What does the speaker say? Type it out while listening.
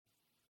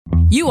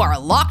You are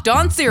Locked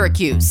On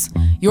Syracuse,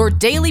 your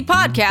daily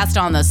podcast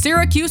on the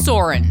Syracuse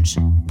Orange,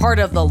 part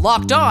of the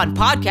Locked On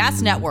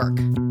Podcast Network.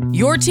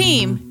 Your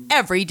team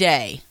every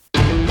day.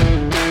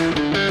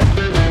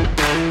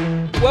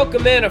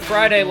 Welcome in a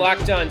Friday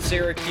Locked On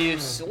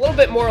Syracuse. A little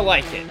bit more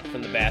like it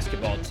from the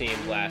basketball team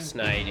last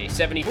night. A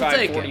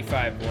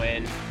 75-45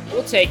 win.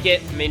 We'll take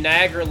it. I mean,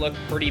 Niagara looked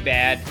pretty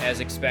bad as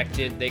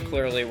expected. They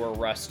clearly were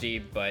rusty,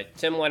 but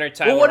Tim Leonard,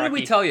 Tyler what did Rocky,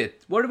 we tell you?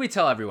 What did we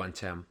tell everyone,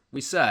 Tim?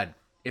 We said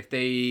if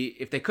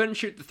they couldn't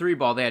shoot the three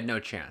ball, they had no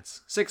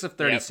chance. 6 of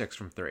 36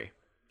 from three.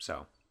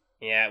 So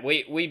yeah,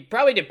 we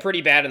probably did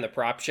pretty bad in the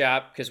prop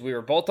shop because we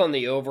were both on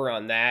the over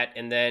on that,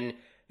 and then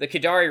the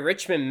Kadary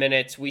Richmond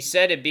minutes, we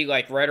said it'd be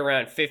like right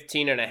around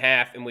 15 and a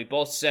half, and we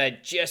both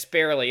said just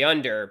barely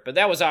under, but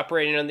that was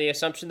operating on the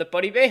assumption that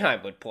Buddy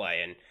Boeheim would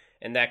play,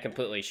 and that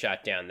completely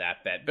shot down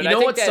that bet. But you know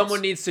what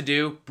someone needs to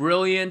do?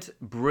 Brilliant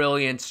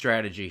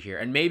strategy here,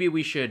 and maybe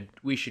we should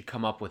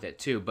come up with it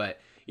too. But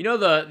you know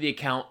the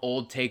account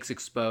Old Takes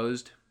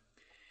Exposed?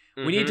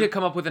 Mm-hmm. We need to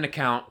come up with an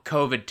account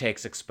COVID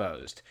Takes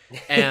Exposed,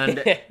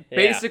 and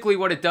basically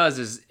what it does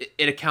is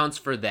it accounts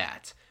for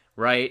that,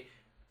 right?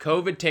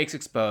 COVID Takes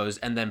Exposed,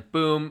 and then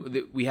boom,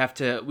 we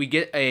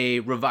get a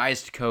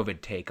revised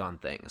COVID take on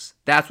things.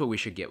 That's what we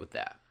should get with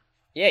that.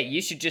 Yeah,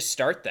 you should just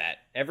start that.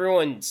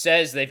 Everyone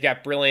says they've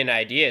got brilliant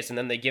ideas, and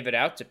then they give it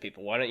out to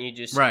people. Why don't you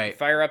just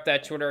fire up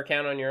that Twitter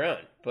account on your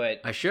own?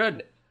 But I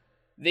should.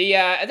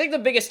 I think the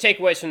biggest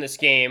takeaways from this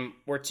game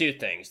were two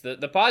things.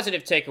 The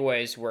positive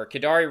takeaways were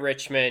Kadary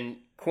Richmond,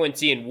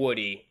 Quincy, and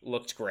Woody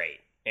looked great.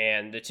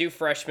 And the two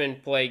freshmen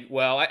played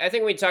well. I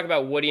think we can talk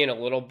about Woody in a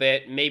little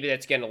bit. Maybe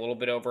that's getting a little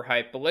bit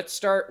overhyped. But let's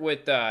start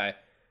with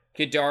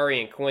Kadary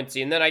and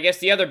Quincy. And then I guess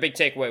the other big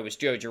takeaway was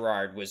Joe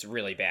Girard was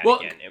really bad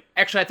again.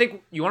 Actually, I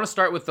think you want to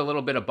start with a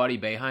little bit of Buddy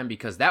Boeheim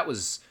because that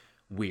was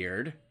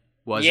weird,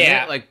 wasn't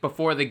it? Like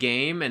before the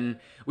game. And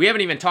we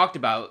haven't even talked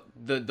about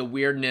the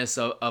weirdness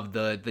of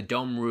the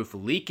dome roof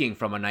leaking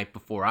from a night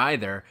before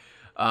either.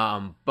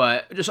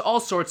 But just all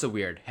sorts of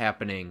weird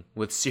happening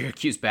with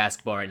Syracuse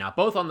basketball right now,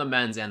 both on the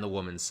men's and the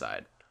women's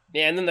side.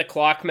 Yeah, and then the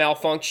clock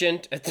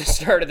malfunctioned at the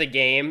start of the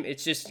game.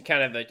 It's just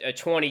kind of a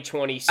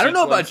 2020 sequence. I don't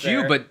know about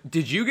you, but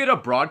did you get a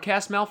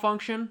broadcast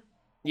malfunction?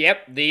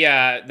 Yep,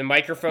 the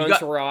microphones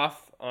were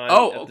off.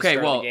 Okay,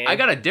 well, I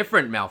got a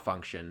different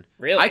malfunction.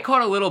 Really? I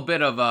caught a little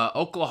bit of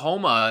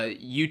Oklahoma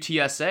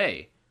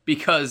UTSA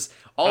because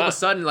all of a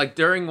sudden, like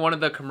during one of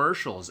the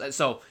commercials,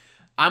 so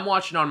I'm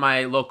watching on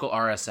my local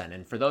RSN,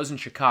 and for those in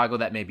Chicago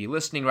that may be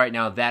listening right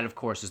now, that, of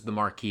course, is the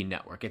Marquee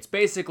Network. It's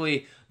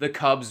basically the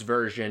Cubs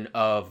version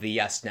of the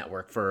Yes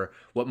Network for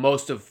what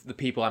most of the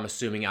people I'm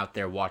assuming out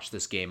there watch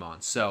this game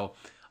on. So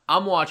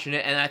I'm watching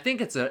it, and I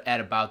think it's at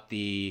about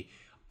the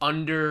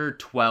under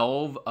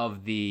 12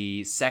 of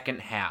the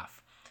second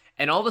half.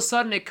 And all of a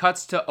sudden, it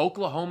cuts to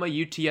Oklahoma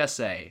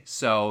UTSA.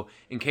 So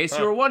in case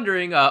you were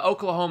wondering,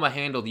 Oklahoma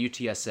handled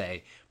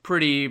UTSA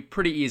pretty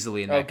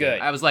easily in that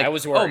game. I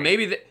was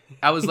worried.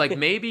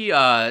 Maybe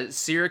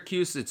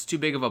Syracuse, it's too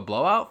big of a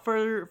blowout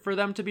for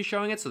them to be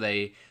showing it, so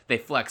they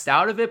flexed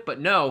out of it. But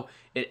no,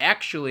 it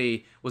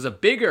actually was a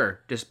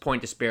bigger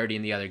point disparity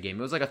in the other game.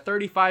 It was like a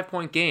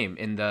 35-point game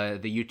in the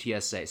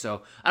UTSA.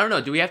 So I don't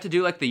know. Do we have to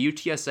do like the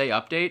UTSA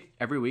update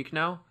every week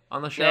now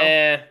on the show?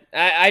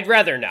 I'd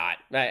rather not.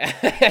 I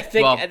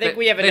think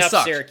we have enough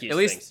Syracuse. At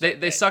least things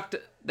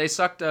they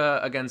sucked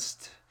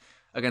against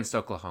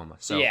Oklahoma.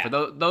 So for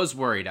those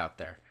worried out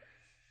there.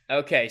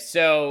 Okay,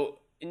 so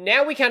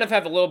now we kind of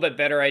have a little bit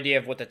better idea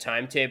of what the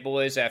timetable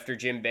is after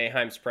Jim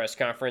Boeheim's press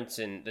conference,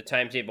 and the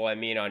timetable I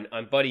mean on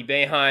Buddy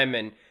Boeheim,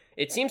 and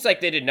it seems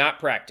like they did not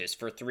practice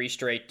for 3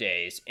 straight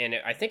days, and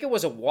I think it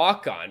was a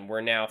walk-on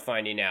we're now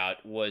finding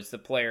out was the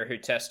player who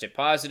tested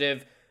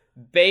positive.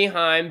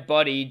 Boeheim,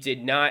 Buddy,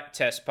 did not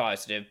test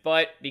positive,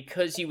 but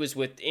because he was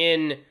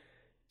within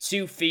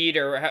 2 feet,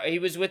 or he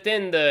was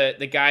within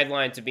the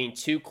guidelines of being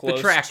too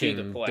close to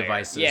the player.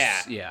 Devices.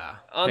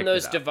 On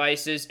those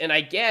devices. And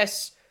I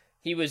guess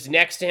he was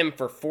next to him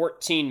for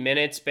 14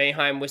 minutes,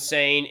 Boeheim was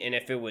saying, and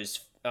if it was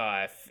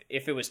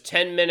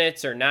 10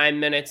 minutes or 9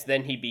 minutes,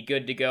 then he'd be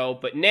good to go.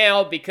 But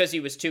now, because he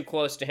was too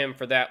close to him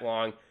for that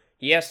long,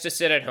 he has to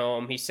sit at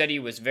home. He said he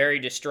was very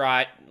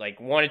distraught,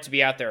 wanted to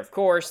be out there, of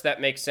course. That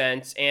makes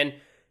sense. And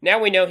now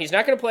we know he's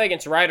not going to play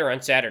against Rider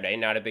on Saturday,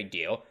 not a big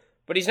deal.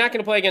 But he's not going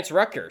to play against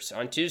Rutgers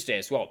on Tuesday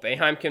as well.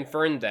 Boeheim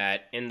confirmed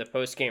that in the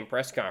post-game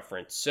press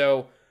conference.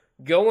 So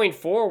going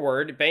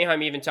forward,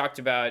 Boeheim even talked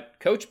about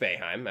Coach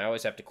Boeheim. I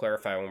always have to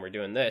clarify when we're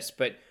doing this.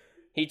 But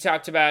he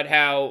talked about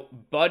how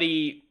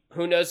Buddy,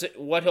 who knows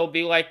what he'll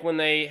be like when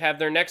they have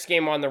their next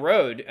game on the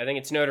road. I think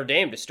it's Notre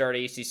Dame to start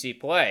ACC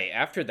play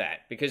after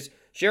that. Because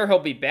sure, he'll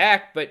be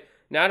back, but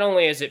not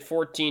only is it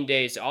 14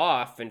 days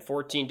off and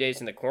 14 days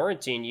in the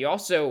quarantine, you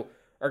also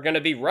are going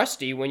to be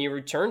rusty when you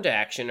return to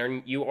action,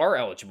 or you are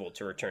eligible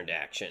to return to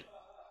action.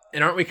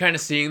 And aren't we kind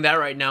of seeing that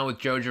right now with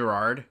Joe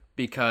Girard?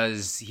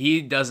 Because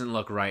he doesn't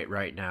look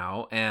right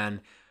now.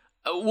 And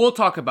we'll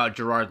talk about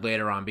Girard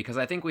later on because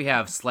I think we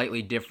have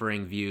slightly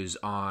differing views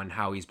on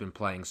how he's been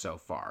playing so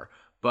far.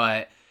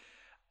 But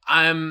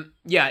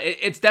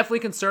It's definitely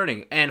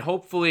concerning, and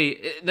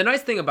hopefully, the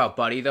nice thing about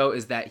Buddy though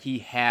is that he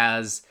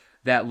has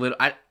that little.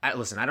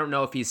 Listen. I don't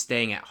know if he's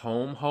staying at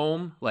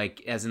home,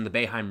 like as in the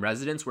Boeheim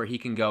residence, where he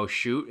can go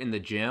shoot in the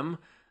gym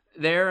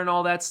there and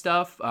all that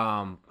stuff.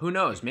 Who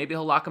knows? Maybe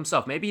he'll lock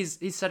himself. Maybe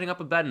he's setting up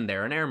a bed in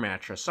there, an air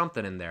mattress,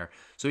 something in there,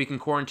 so he can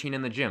quarantine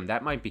in the gym.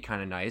 That might be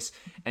kind of nice,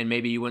 and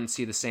maybe you wouldn't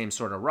see the same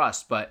sort of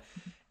rust. But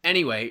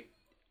anyway,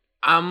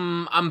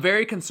 I'm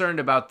very concerned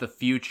about the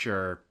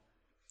future.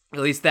 At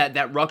least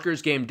that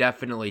Rutgers game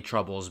definitely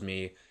troubles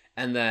me.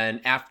 And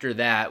then after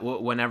that,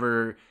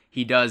 whenever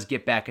he does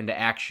get back into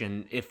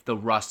action, if the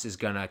rust is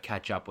going to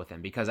catch up with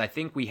him. Because I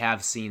think we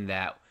have seen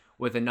that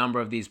with a number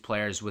of these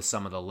players with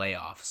some of the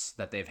layoffs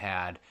that they've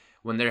had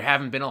when there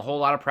haven't been a whole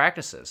lot of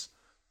practices.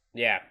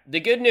 Yeah, the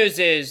good news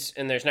is,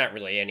 and there's not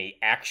really any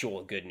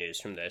actual good news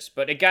from this,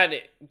 but it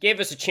gave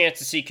us a chance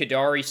to see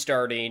Kadary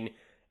starting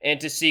and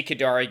to see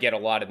Kadary get a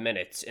lot of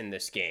minutes in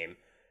this game.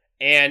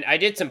 And I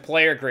did some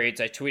player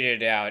grades. I tweeted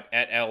it out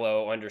at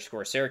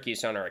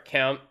LO_Syracuse on our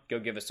account. Go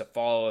give us a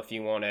follow if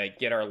you want to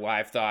get our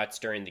live thoughts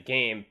during the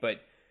game. But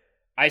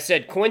I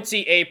said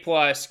Quincy A+,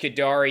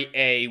 Kadary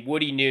A,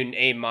 Woody Newton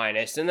A-,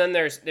 and then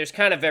there's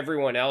kind of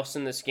everyone else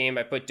in this game.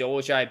 I put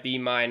Dolezaj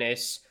B-,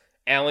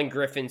 Alan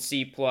Griffin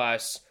C+,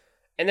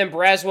 and then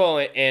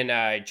Braswell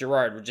and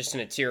Girard were just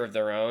in a tier of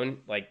their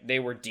own. Like, they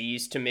were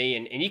Ds to me,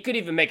 and you could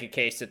even make a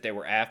case that they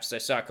were Fs. I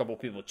saw a couple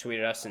people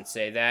tweet at us and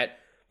say that.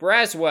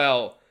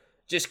 Braswell,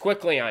 just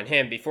quickly on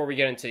him before we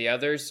get into the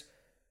others.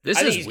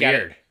 This is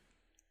weird.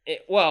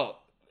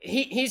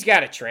 He's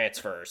got to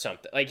transfer or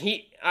something. Like,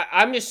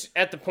 I'm just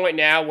at the point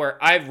now where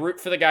I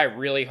root for the guy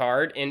really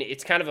hard, and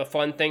it's kind of a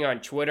fun thing on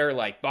Twitter,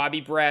 like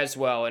Bobby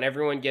Braswell, and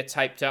everyone gets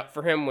hyped up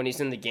for him when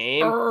he's in the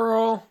game.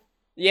 Earl.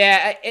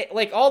 Yeah,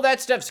 like, all that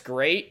stuff's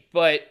great,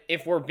 but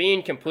if we're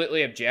being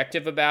completely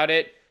objective about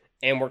it,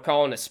 and we're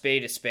calling a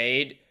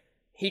spade,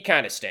 he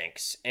kind of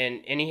stinks,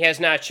 and he has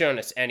not shown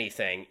us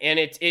anything. And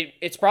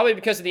it's probably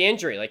because of the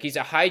injury. Like, he's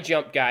a high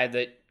jump guy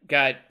that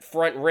got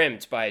front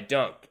rimmed by a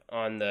dunk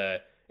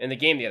in the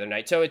game the other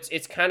night. So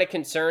it's kind of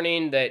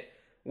concerning that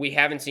we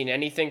haven't seen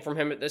anything from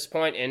him at this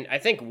point. And I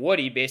think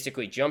Woody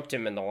basically jumped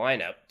him in the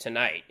lineup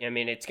tonight. I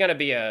mean, it's going to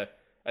be a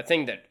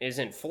thing that is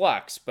in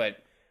flux, but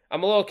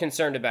I'm a little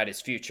concerned about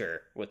his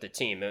future with the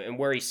team and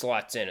where he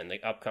slots in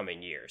the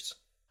upcoming years.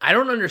 I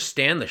don't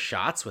understand the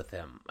shots with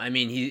him. I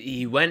mean,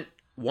 he went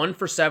 1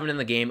 for 7 in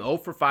the game, 0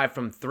 for 5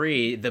 from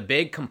 3. The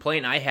big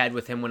complaint I had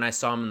with him when I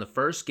saw him in the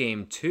first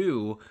game,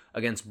 too,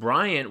 against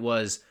Bryant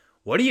was,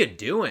 what are you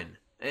doing?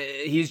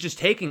 He's just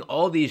taking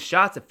all these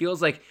shots. It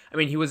feels like, I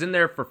mean, he was in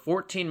there for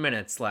 14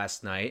 minutes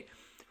last night,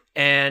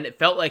 and it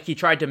felt like he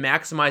tried to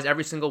maximize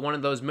every single one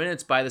of those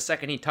minutes by the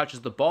second he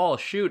touches the ball,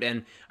 shoot.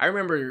 And I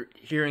remember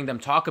hearing them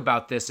talk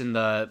about this in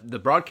the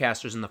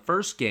broadcasters in the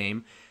first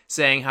game,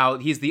 saying how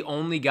he's the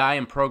only guy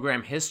in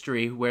program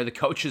history where the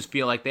coaches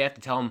feel like they have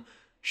to tell him,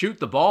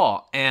 shoot the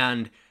ball.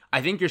 And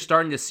I think you're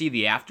starting to see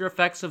the after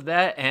effects of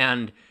that,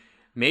 and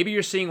maybe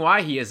you're seeing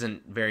why he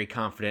isn't very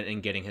confident in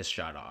getting his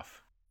shot off.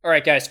 All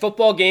right, guys,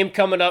 football game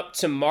coming up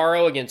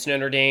tomorrow against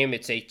Notre Dame.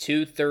 It's a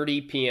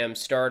 2:30 p.m.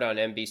 start on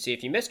NBC.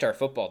 If you missed our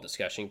football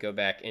discussion, go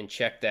back and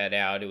check that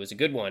out. It was a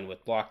good one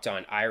with Blocked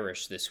On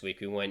Irish this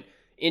week. We went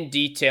in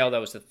detail. That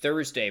was the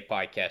Thursday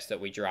podcast that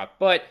we dropped.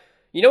 But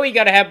you know what you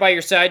got to have by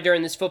your side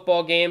during this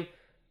football game?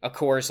 A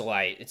Coors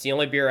Light. It's the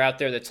only beer out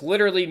there that's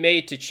literally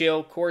made to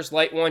chill. Coors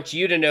Light wants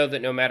you to know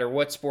that no matter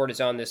what sport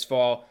is on this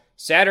fall,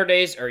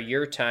 Saturdays are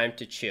your time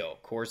to chill.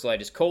 Coors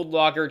Light is cold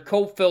lagered,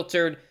 cold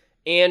filtered,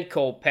 and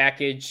cold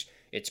packaged.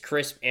 It's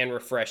crisp and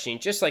refreshing,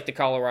 just like the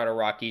Colorado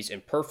Rockies,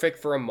 and perfect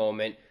for a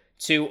moment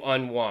to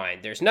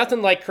unwind. There's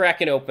nothing like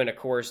cracking open a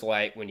Coors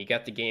Light when you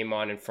got the game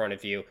on in front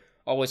of you.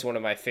 Always one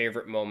of my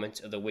favorite moments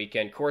of the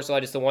weekend. Coors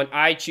Light is the one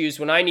I choose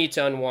when I need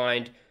to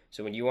unwind.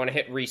 So when you want to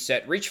hit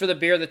reset, reach for the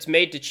beer that's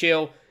made to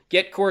chill.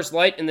 Get Coors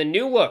Light in the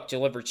new look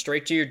delivered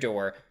straight to your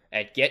door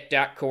at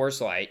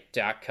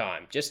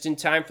get.coorslight.com. Just in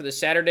time for the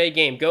Saturday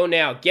game. Go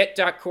now,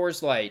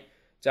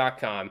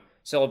 get.coorslight.com.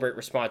 Celebrate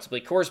responsibly.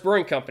 Coors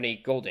Brewing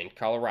Company, Golden,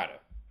 Colorado.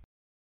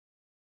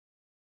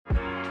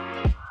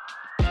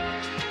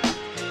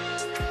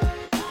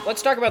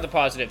 Let's talk about the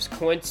positives.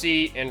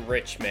 Quincy and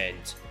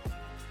Richmond.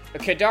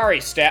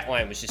 Kadary's stat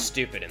line was just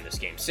stupid in this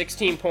game.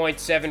 16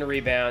 points, 7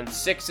 rebounds,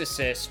 6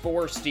 assists,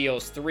 4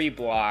 steals, 3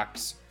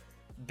 blocks.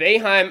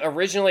 Boeheim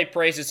originally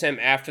praises him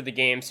after the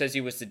game, says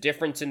he was the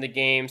difference in the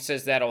game,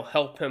 says that'll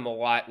help him a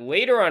lot.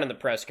 Later on in the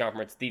press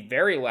conference, the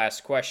very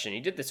last question,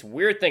 he did this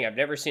weird thing I've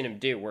never seen him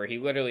do, where he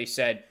literally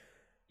said,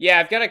 yeah,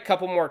 I've got a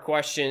couple more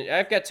questions.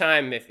 I've got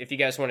time if you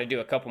guys want to do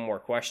a couple more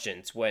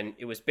questions, when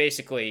it was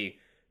basically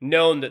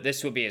known that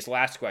this would be his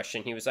last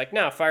question. He was like,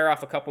 no, fire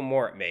off a couple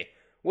more at me,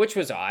 which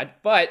was odd,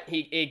 but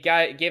he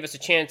gave us a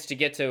chance to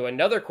get to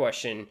another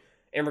question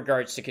in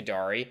regards to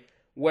Kadary,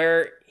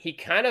 where he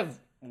kind of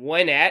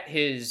went at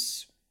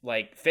his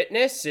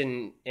fitness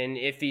and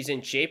if he's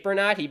in shape or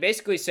not. He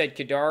basically said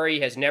Kadary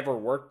has never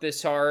worked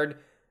this hard,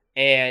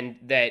 and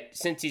that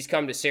since he's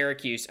come to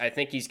Syracuse, I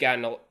think he's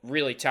gotten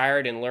really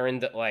tired and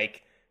learned that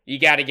you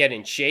got to get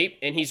in shape.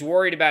 And he's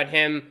worried about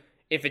him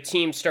if a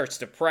team starts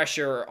to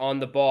pressure on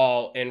the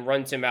ball and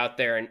runs him out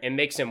there and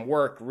makes him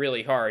work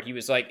really hard. He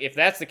was like, if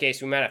that's the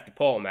case, we might have to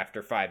pull him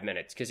after 5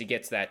 minutes because he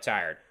gets that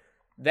tired.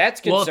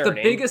 That's concerning. Well,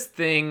 the biggest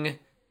thing,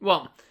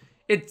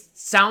 it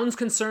sounds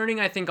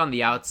concerning, I think, on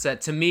the outset.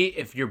 To me,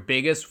 if your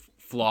biggest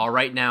flaw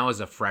right now as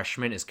a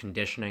freshman is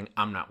conditioning,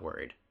 I'm not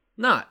worried.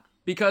 Not.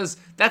 Because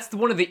that's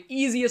one of the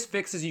easiest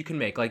fixes you can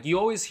make. Like, you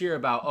always hear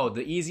about,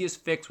 the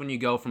easiest fix when you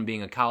go from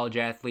being a college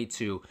athlete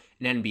to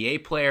an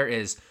NBA player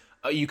is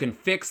you can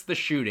fix the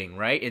shooting,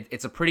 right?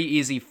 It's a pretty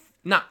easy,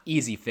 not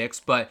easy fix,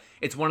 but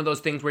it's one of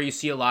those things where you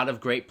see a lot of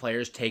great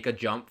players take a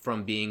jump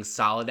from being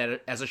solid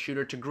as a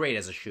shooter to great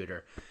as a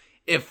shooter.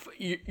 If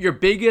your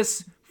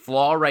biggest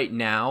flaw right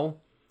now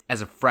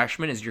as a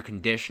freshman is your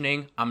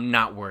conditioning, I'm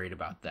not worried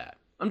about that.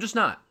 I'm just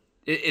not.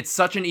 It's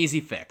such an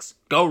easy fix.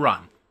 Go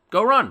run.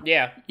 Go run.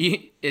 Yeah.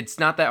 It's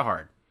not that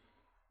hard.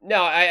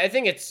 No, I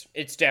think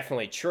it's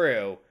definitely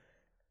true.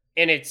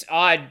 And it's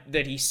odd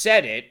that he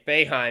said it,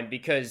 Boeheim,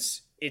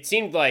 because it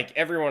seemed like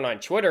everyone on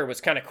Twitter was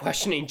kind of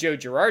questioning Joe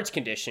Girard's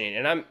conditioning,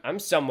 and I'm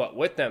somewhat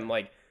with them.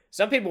 Like,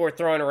 some people were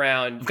throwing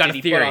around, did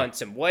he put on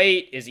some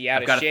weight? Is he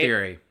out of shape? I've got a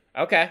theory.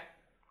 Okay.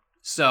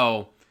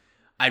 So,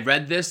 I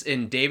read this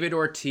in David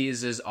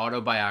Ortiz's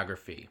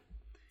autobiography.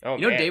 Oh,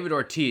 you know, man. David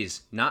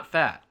Ortiz, not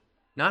fat.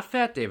 Not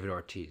fat David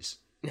Ortiz.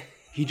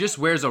 He just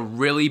wears a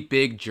really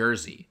big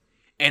jersey.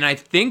 And I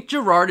think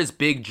Girard is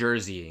big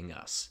jerseying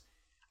us.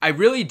 I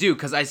really do,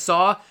 because I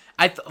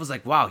was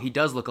like, wow, he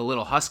does look a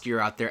little huskier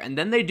out there. And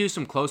then they do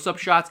some close-up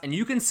shots, and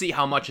you can see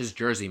how much his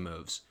jersey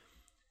moves.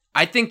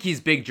 I think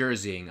he's big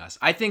jerseying us.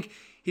 I think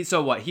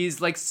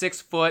he's like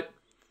 6 foot,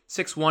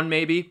 6'1"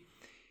 maybe.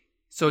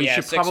 So he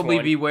should probably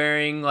 6'1". be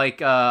wearing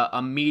like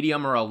a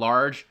medium or a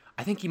large.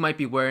 I think he might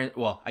be wearing,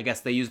 I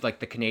guess they use like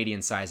the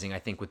Canadian sizing, I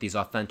think, with these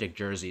authentic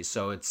jerseys.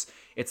 So it's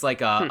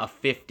like a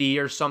 50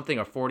 or something,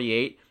 or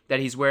 48 that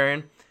he's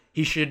wearing.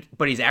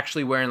 But he's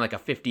actually wearing like a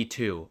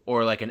 52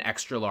 or like an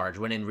extra large,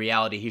 when in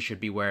reality he should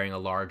be wearing a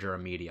large or a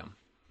medium.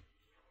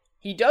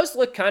 He does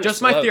look kind of just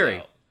slow, my theory.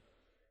 though.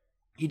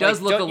 He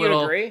does look a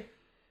little. Don't you agree?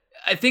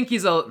 I think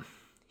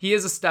he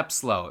is a step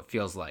slow, it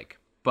feels like.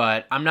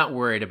 But I'm not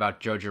worried about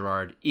Joe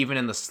Girard, even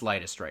in the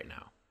slightest right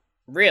now.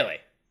 Really?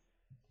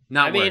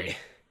 Not worried.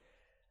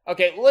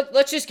 Okay,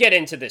 let's just get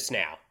into this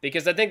now,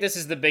 because I think this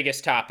is the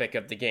biggest topic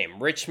of the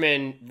game.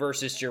 Richmond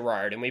versus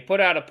Girard. And we put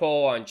out a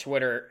poll on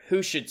Twitter,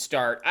 who should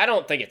start. I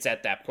don't think it's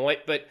at that point,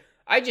 but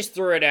I just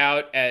threw it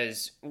out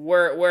as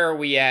where are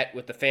we at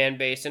with the fan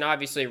base? And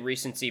obviously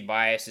recency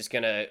bias is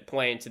going to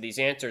play into these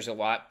answers a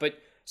lot, but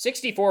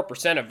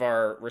 64% of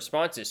our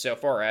responses so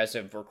far as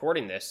of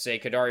recording this say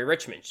Kadary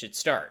Richmond should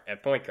start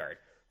at point guard.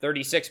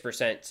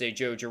 36% say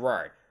Joe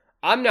Girard.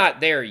 I'm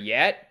not there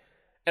yet.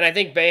 And I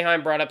think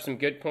Boeheim brought up some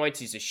good points.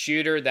 He's a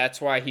shooter.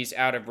 That's why he's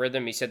out of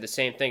rhythm. He said the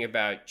same thing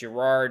about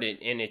Girard,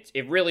 and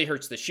it really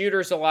hurts the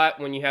shooters a lot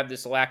when you have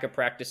this lack of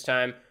practice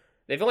time.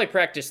 They've only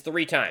practiced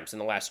 3 times in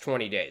the last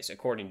 20 days,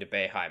 according to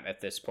Boeheim at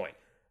this point.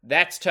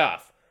 That's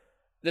tough.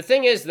 The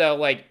thing is, though,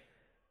 like,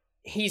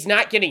 he's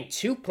not getting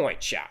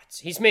 2-point shots.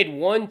 He's made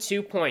 1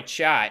 2-point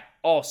shot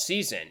all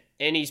season,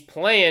 and he's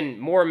playing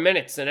more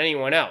minutes than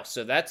anyone else,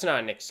 so that's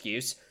not an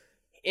excuse.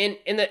 And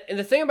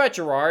the thing about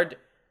Girard,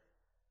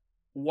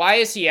 why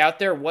is he out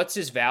there? What's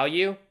his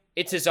value?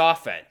 It's his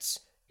offense.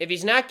 If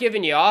he's not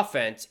giving you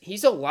offense,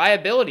 he's a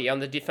liability on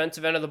the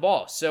defensive end of the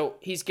ball. So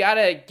he's got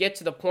to get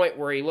to the point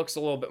where he looks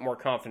a little bit more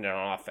confident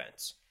on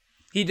offense.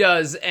 He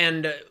does,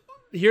 and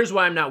here's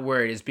why I'm not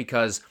worried, is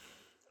because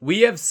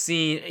we have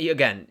seen,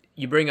 again,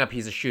 you bring up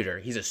he's a shooter.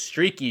 He's a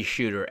streaky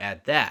shooter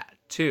at that,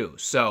 too.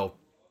 So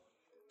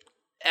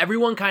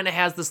everyone kind of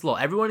has this lull.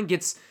 Everyone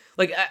gets...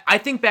 Like, I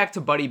think back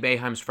to Buddy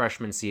Boeheim's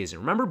freshman season.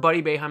 Remember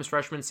Buddy Boeheim's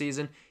freshman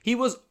season? He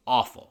was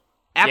awful.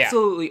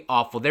 Absolutely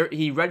awful.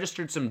 He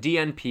registered some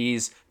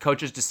DNPs,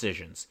 coach's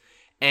decisions.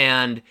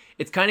 And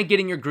it's kind of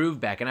getting your groove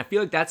back. And I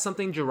feel like that's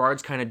something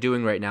Girard's kind of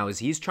doing right now, is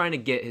he's trying to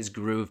get his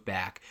groove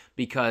back.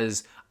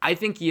 Because I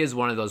think he is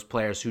one of those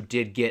players who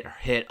did get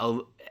hit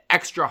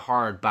extra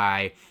hard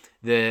by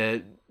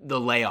the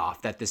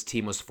layoff that this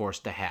team was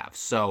forced to have.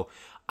 So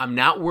I'm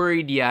not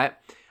worried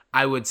yet.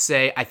 I would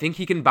say I think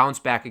he can bounce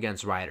back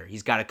against Rider.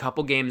 He's got a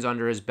couple games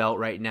under his belt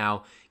right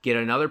now, get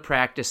another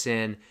practice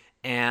in,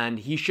 and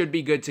he should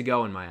be good to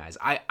go in my eyes.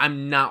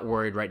 I'm not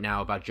worried right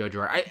now about Joe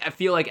Girard. I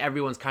feel like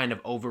everyone's kind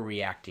of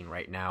overreacting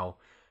right now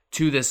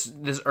to this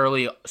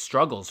early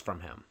struggles from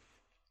him.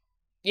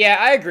 Yeah,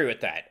 I agree with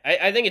that.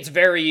 I think it's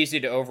very easy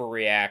to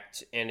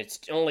overreact, and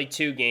it's only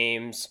 2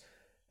 games.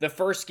 The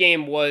first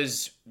game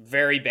was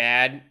very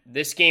bad.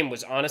 This game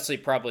was honestly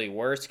probably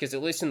worse, because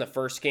at least in the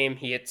first game,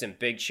 he hit some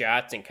big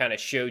shots and kind of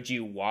showed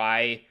you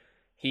why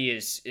he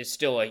is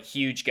still a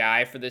huge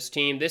guy for this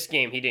team. This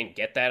game, he didn't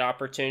get that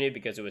opportunity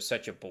because it was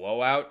such a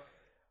blowout.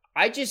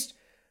 I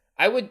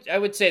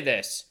would say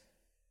this.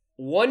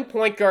 1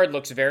 point guard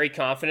looks very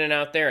confident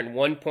out there, and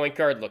 1 point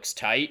guard looks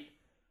tight.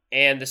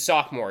 And the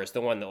sophomore is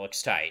the one that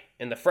looks tight.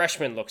 And the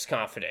freshman looks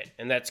confident.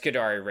 And that's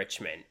Kadary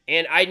Richmond.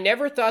 And I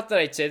never thought that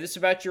I'd say this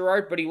about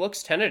Girard, but he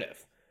looks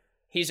tentative.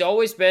 he's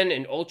always been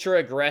an ultra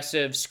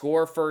aggressive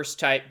score first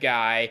type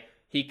guy.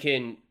 He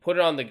can put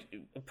it on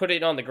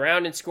the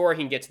ground and score.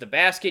 He can get to the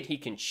basket. He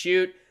can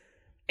shoot.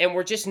 And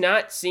we're just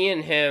not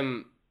seeing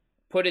him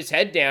put his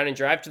head down and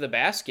drive to the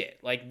basket.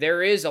 Like,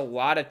 there is a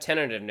lot of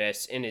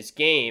tentativeness in his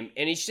game,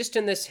 and he's just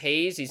in this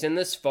haze. He's in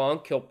this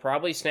funk. He'll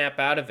probably snap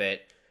out of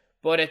it.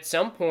 But at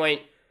some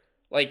point,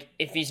 like,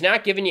 if he's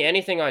not giving you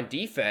anything on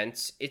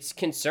defense, it's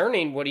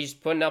concerning what he's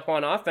putting up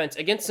on offense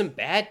against some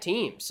bad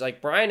teams.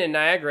 Like, Brian and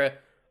Niagara,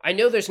 I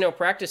know there's no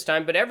practice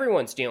time, but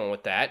everyone's dealing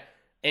with that.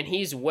 And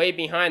he's way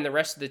behind the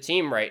rest of the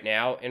team right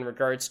now in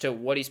regards to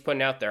what he's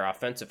putting out there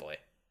offensively.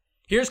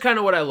 Here's kind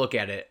of what I look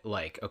at it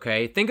like,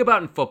 okay? Think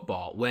about in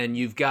football when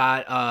you've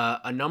got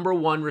a number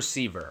one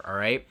receiver, all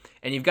right?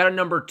 And you've got a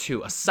number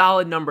two, a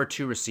solid number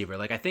two receiver.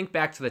 Like, I think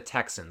back to the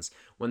Texans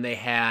when they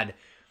had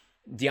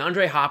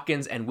DeAndre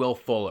Hopkins and Will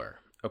Fuller,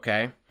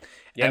 okay?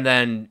 Yep. And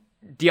then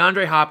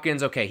DeAndre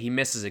Hopkins, okay, he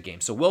misses a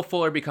game. So Will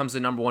Fuller becomes the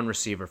number one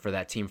receiver for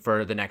that team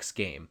for the next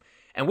game.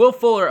 And Will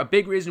Fuller, a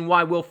big reason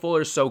why Will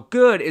Fuller is so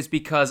good is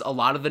because a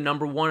lot of the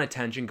number one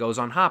attention goes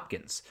on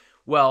Hopkins.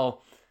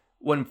 Well,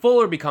 when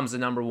Fuller becomes the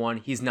number one,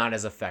 he's not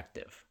as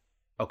effective,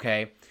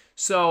 okay?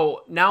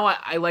 So now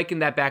I liken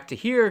that back to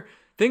here.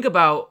 Think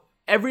about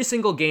every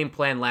single game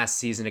plan last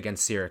season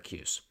against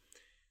Syracuse.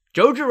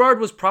 Joe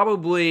Girard was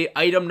probably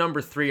item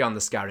number 3 on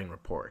the scouting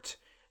report.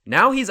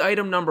 Now he's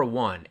item number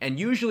 1, and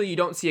usually you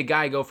don't see a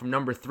guy go from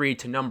number 3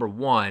 to number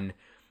 1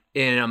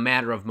 in a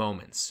matter of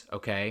moments,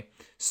 okay?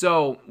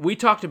 So we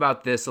talked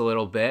about this a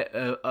little bit,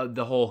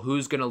 the whole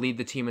who's going to lead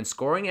the team in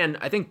scoring, and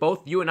I think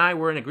both you and I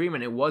were in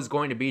agreement it was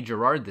going to be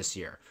Girard this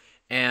year.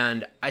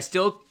 And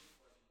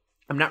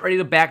I'm not ready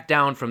to back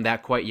down from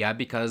that quite yet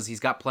because he's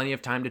got plenty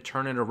of time to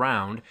turn it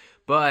around,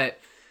 but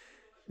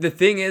the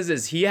thing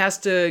is he has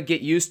to get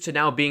used to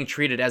now being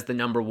treated as the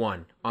number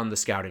 1 on the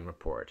scouting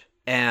report.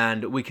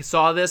 And we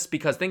saw this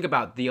because think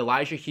about the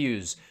Elijah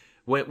Hughes.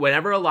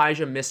 Whenever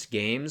Elijah missed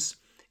games,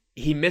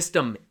 he missed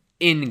them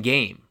in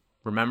game.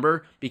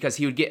 Remember? Because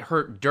he would get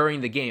hurt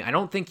during the game. I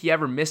don't think he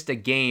ever missed a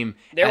game.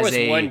 There was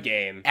one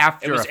game.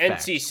 After it was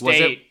effect. NC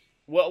State.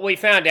 Well, we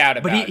found out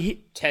about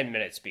he 10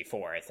 minutes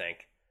before, I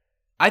think.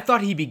 I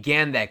thought he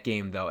began that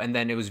game, though, and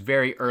then it was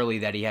very early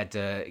that he had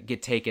to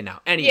get taken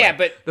out. Anyway. Yeah,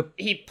 but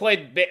he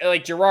played,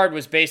 like, Girard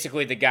was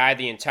basically the guy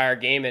the entire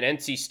game, and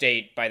NC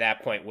State, by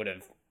that point, would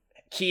have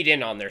keyed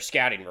in on their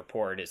scouting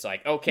report. It's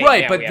like, okay,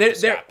 right, now but we have to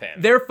stop him.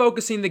 They're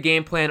focusing the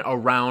game plan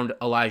around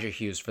Elijah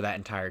Hughes for that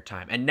entire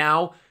time. And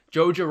now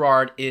Joe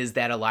Girard is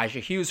that Elijah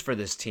Hughes for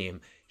this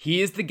team.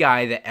 He is the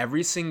guy that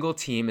every single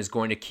team is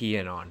going to key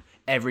in on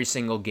every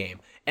single game.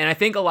 And I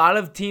think a lot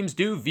of teams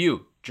do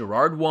view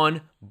Girard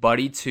 1,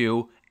 Buddy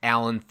 2,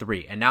 Allen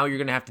 3. And now you're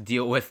going to have to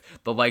deal with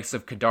the likes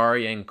of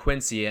Kadary and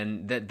Quincy.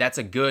 And that's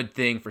a good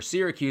thing for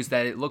Syracuse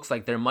that it looks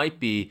like there might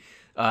be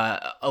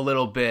a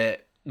little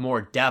bit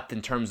more depth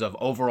in terms of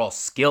overall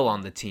skill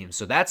on the team.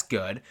 So that's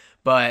good.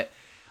 But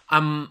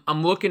I'm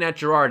looking at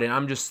Girard and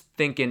I'm just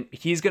thinking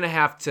he's going to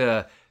have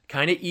to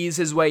kind of ease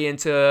his way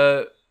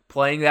into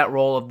playing that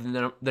role of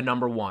the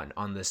number 1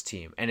 on this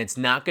team. And it's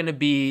not going to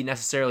be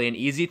necessarily an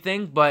easy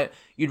thing, but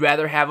you'd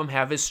rather have him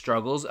have his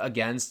struggles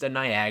against a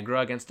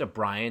Niagara, against a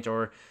Bryant,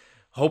 or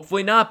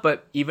hopefully not,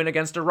 but even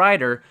against a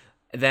Rider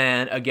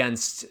than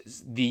against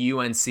the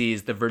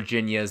UNCs, the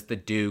Virginias, the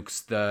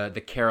Dukes,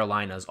 the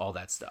Carolinas, all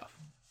that stuff.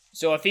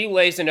 So if he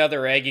lays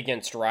another egg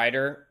against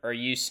Rider, are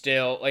you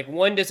still, like,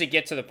 when does it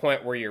get to the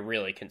point where you're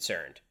really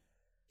concerned?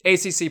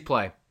 ACC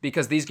play,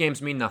 because these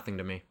games mean nothing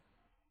to me.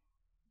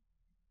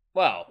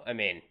 Well, I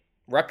mean,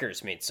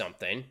 Rutgers means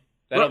something.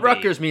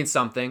 Rutgers means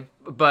something,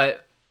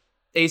 but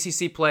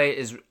ACC play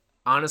is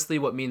honestly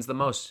what means the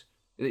most.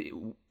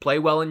 Play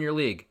well in your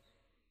league.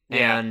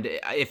 Yeah. And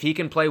if he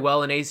can play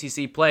well in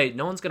ACC play,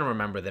 no one's going to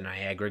remember the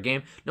Niagara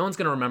game. No one's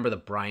going to remember the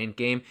Bryant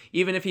game.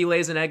 Even if he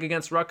lays an egg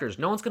against Rutgers,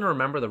 no one's going to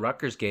remember the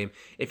Rutgers game.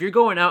 If you're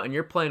going out and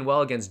you're playing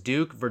well against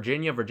Duke,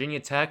 Virginia, Virginia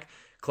Tech,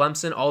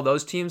 Clemson, all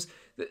those teams,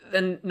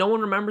 then no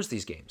one remembers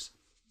these games.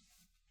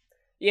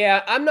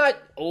 Yeah, I'm not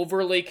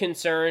overly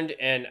concerned,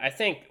 and I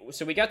think,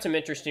 so we got some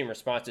interesting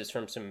responses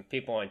from some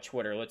people on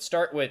Twitter. Let's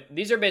start with,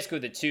 these are basically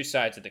the two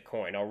sides of the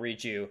coin. I'll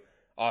read you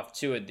off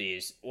 2 of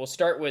these. We'll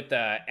start with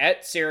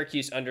at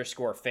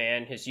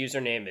Syracuse_fan. His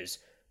username is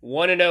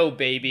 1-0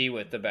 baby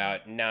with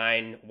about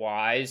 9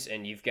 Y's,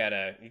 and you've got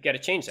to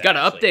change that. Got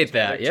to update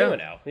that, yeah.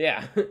 2-0,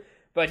 yeah.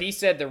 But he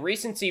said the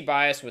recency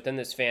bias within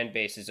this fan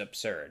base is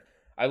absurd.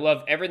 I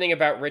love everything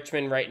about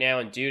Richmond right now,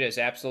 and dude has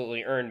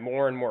absolutely earned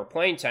more and more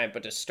playing time,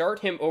 but to start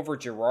him over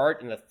Girard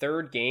in the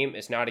 3rd game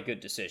is not a good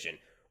decision.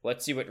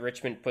 Let's see what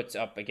Richmond puts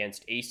up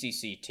against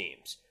ACC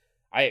teams.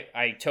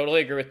 I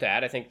totally agree with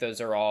that. I think those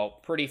are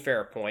all pretty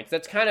fair points.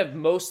 That's kind of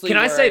mostly where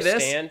I stand. Can I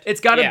say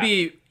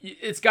this?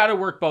 It's got to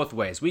work both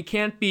ways. We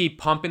can't be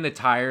pumping the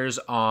tires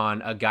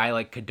on a guy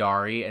like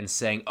Kadary and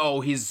saying,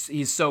 oh,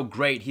 he's so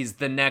great. He's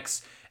the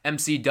next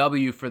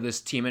MCW for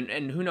this team,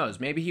 and who knows,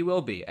 maybe he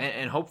will be,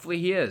 and hopefully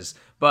he is,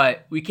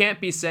 but we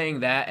can't be saying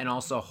that and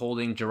also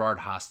holding Girard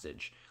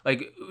hostage.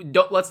 Like,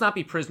 let's not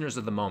be prisoners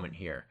of the moment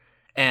here,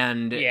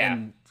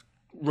 and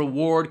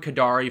reward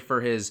Kadari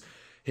for his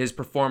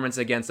performance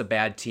against a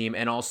bad team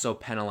and also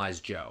penalize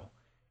Joe.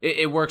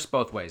 It works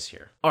both ways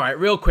here. All right,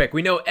 real quick.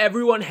 We know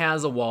everyone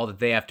has a wall that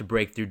they have to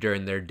break through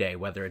during their day,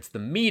 whether it's the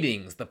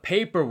meetings, the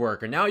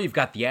paperwork, or now you've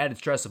got the added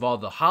stress of all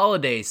the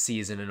holiday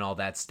season and all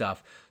that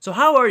stuff. So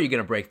how are you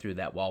going to break through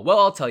that wall? Well,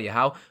 I'll tell you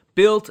how.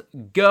 Built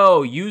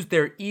Go. Use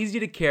their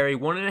easy-to-carry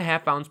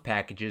 1.5-ounce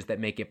packages that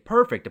make it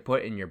perfect to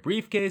put in your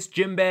briefcase,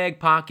 gym bag,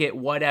 pocket,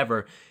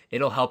 whatever.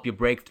 It'll help you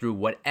break through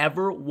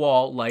whatever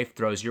wall life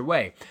throws your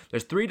way.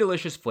 There's 3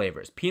 delicious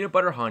flavors: peanut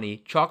butter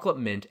honey, chocolate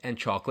mint, and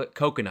chocolate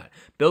coconut.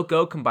 Built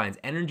Go combines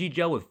energy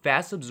gel with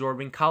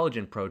fast-absorbing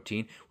collagen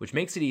protein, which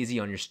makes it easy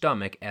on your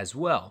stomach as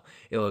well.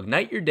 It'll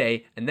ignite your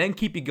day and then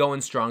keep you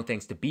going strong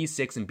thanks to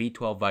B6 and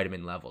B12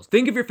 vitamin levels.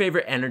 Think of your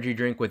favorite energy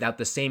drink without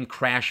the same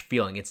crash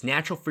feeling. It's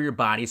natural for your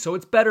body, so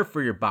it's better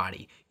for your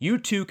body. You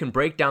too can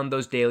break down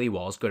those daily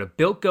walls. Go to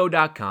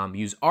BuiltGo.com,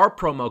 use our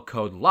promo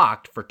code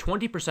LOCKED for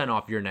 20%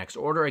 off your next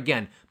order.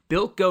 Again,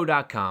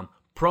 BuiltGo.com,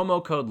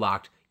 promo code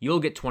LOCKED. You'll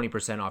get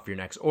 20% off your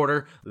next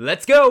order.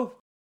 Let's go!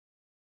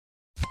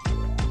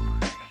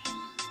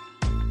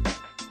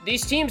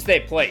 These teams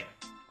they played,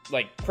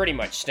 pretty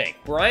much stink.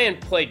 Bryan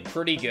played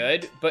pretty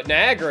good, but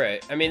Niagara,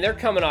 I mean, they're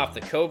coming off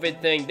the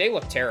COVID thing. They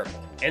look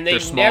terrible. And they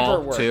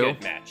never were a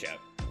good matchup.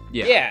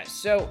 Yeah,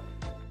 so...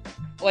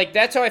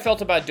 that's how I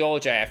felt about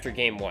Dolezaj after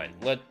game 1.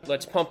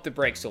 Let's pump the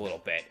brakes a little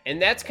bit.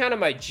 And that's kind of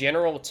my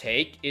general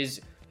take is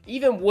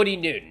even Woody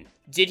Newton.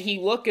 Did he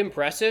look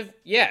impressive?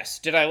 Yes.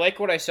 Did I like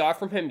what I saw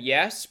from him?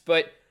 Yes.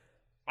 But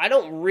I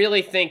don't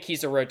really think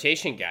he's a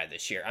rotation guy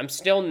this year. I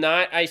still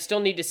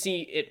need to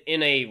see it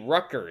in a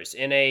Rutgers,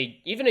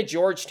 even a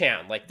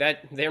Georgetown.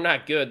 They're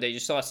not good. They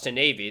just lost to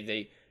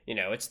Navy.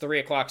 It's 3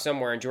 o'clock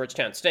somewhere and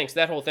Georgetown stinks,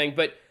 that whole thing.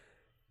 But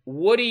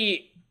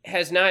Woody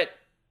has not...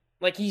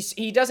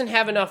 he doesn't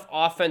have enough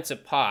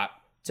offensive pop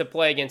to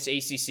play against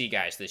ACC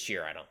guys this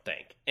year, I don't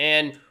think.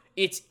 And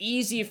it's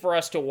easy for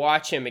us to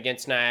watch him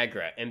against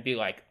Niagara and be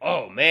like,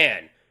 oh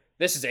man,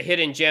 this is a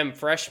hidden gem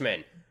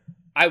freshman.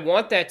 I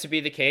want that to be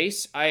the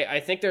case.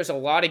 I think there's a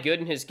lot of good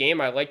in his game.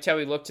 I liked how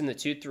he looked in the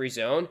 2-3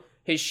 zone.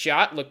 His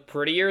shot looked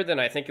prettier than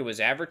I think it was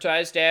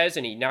advertised as,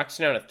 and he knocks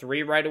down a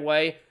 3 right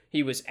away.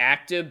 He was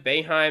active.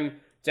 Boeheim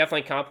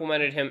definitely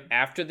complimented him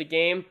after the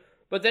game.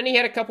 But then he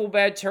had a couple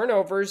bad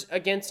turnovers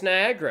against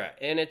Niagara.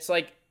 And it's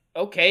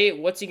okay,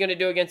 what's he going to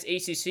do against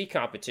ACC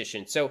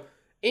competition? So,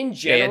 in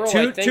general,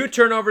 I think... Two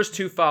turnovers,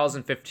 2 fouls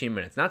in 15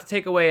 minutes. Not to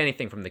take away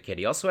anything from the kid.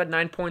 He also had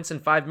 9 points in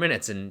 5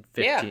 minutes in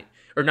 15... Yeah.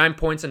 Or 9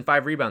 points and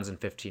 5 rebounds in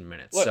 15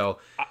 minutes. Look, so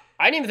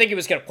I didn't even think he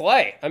was going to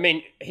play. I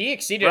mean, he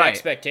exceeded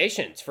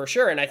expectations, for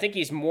sure. And I think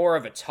he's more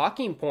of a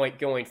talking point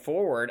going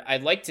forward.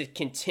 I'd like to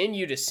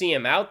continue to see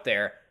him out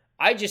there.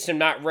 I just am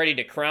not ready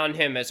to crown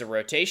him as a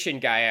rotation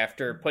guy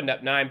after putting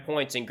up 9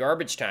 points in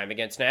garbage time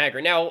against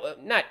Niagara. Now,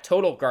 not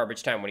total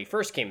garbage time when he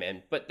first came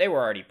in, but they were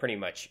already pretty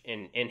much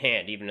in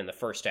hand, even in the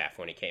first half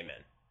when he came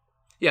in.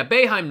 Yeah,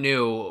 Boeheim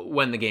knew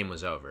when the game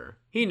was over.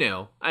 He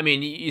knew. I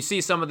mean, you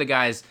see some of the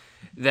guys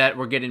that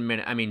were getting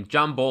minutes. I mean,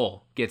 John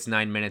Bull gets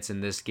 9 minutes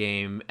in this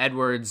game.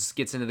 Edwards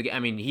gets into the game. I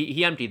mean,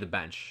 he emptied the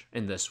bench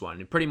in this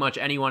one. Pretty much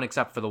anyone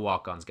except for the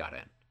walk-ons got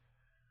in.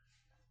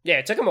 Yeah,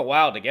 it took him a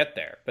while to get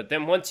there. But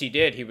then once he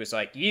did, he was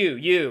like,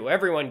 you,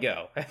 everyone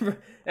go.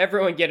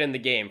 Everyone get in the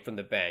game from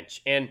the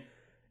bench. And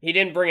he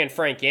didn't bring in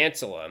Frank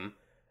Anselem.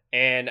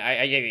 And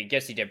I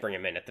guess he did bring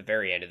him in at the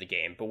very end of the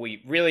game. But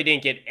we really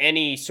didn't get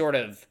any sort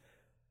of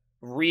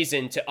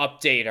reason to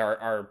update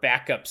our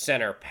backup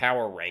center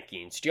power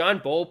rankings. John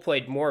Bull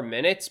played more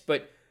minutes,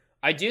 but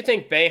I do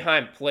think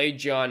Boeheim played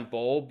John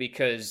Bull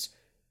because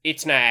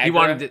it's Niagara. He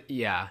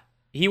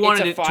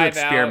wanted it to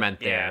experiment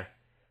there.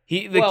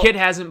 The kid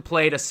hasn't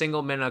played a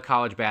single minute of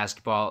college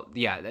basketball.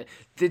 Yeah,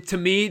 to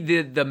me,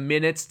 the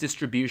minutes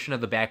distribution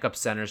of the backup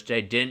centers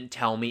today didn't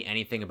tell me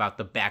anything about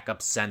the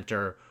backup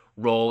center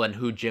role and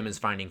who Jim is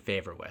finding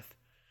favor with.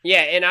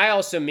 Yeah, and I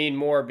also mean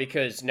more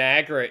because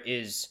Niagara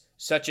is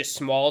such a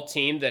small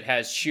team that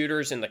has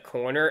shooters in the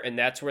corner, and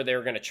that's where they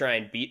were going to try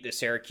and beat the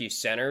Syracuse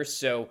centers.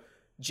 So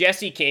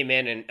Jesse came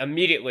in, and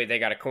immediately they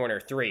got a corner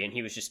 3, and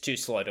he was just too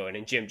slow to it,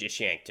 and Jim just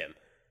yanked him.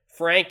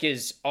 Frank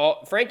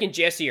and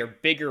Jesse are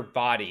bigger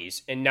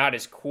bodies and not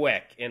as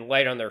quick and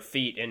light on their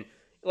feet. And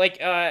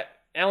like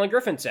Alan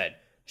Griffin said,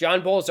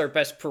 John Bull is our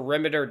best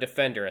perimeter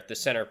defender at the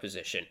center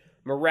position.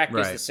 Marek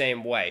is the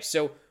same way.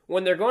 So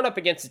when they're going up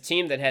against a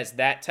team that has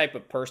that type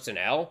of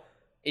personnel,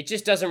 it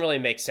just doesn't really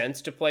make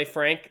sense to play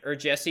Frank or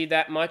Jesse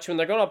that much. When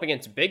they're going up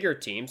against bigger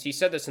teams, he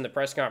said this in the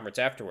press conference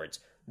afterwards,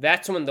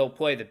 that's when they'll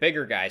play the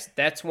bigger guys.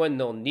 That's when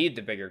they'll need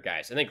the bigger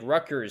guys. I think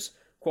Rutgers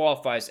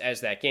qualifies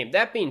as that game.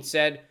 That being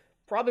said,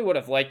 probably would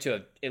have liked to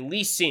have at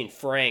least seen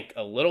Frank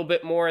a little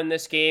bit more in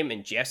this game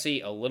and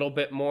Jesse a little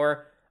bit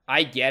more.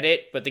 I get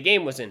it, but the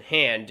game was in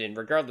hand, and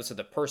regardless of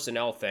the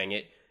personnel thing,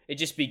 it'd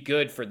just be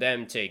good for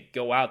them to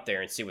go out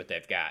there and see what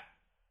they've got.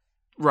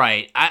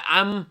 Right.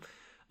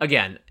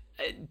 Again,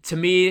 to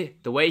me,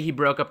 the way he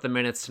broke up the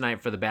minutes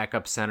tonight for the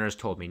backup centers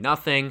told me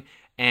nothing,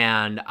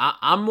 and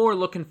I'm more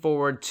looking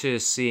forward to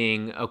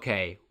seeing,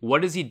 okay,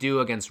 what does he do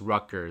against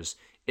Rutgers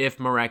if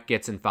Marek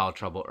gets in foul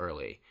trouble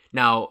early.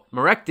 Now,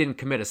 Marek didn't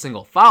commit a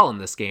single foul in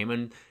this game,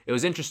 and it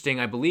was interesting.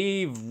 I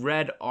believe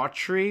Red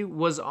Autry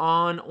was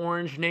on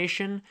Orange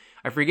Nation.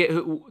 I forget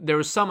who. There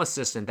was some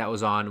assistant that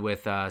was on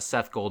with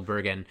Seth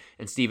Goldberg and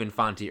Stephen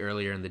Fonte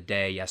earlier in the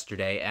day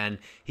yesterday, and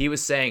he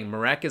was saying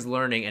Marek is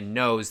learning and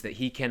knows that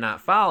he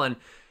cannot foul. And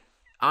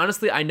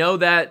honestly, I know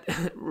that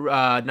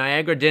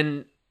Niagara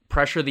didn't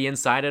pressure the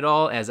inside at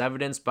all, as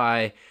evidenced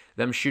by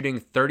them shooting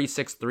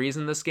 36 threes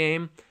in this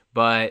game,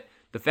 but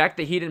the fact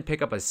that he didn't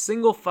pick up a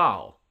single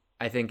foul,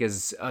 I think,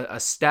 is a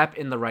step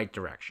in the right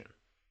direction.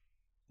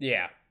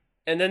 Yeah.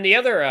 And then the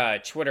other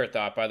Twitter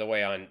thought, by the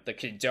way, on the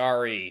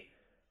Kadari,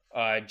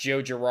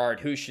 Joe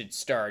Girard, who should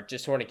start,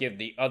 just want to give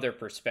the other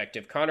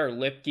perspective. Connor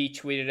Lipke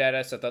tweeted at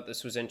us. I thought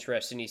this was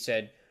interesting. He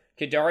said,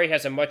 Kadari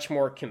has a much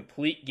more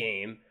complete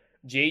game.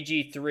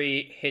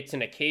 JG3 hits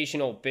an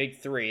occasional big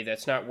three.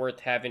 That's not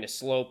worth having a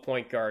slow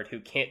point guard who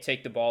can't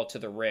take the ball to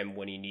the rim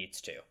when he needs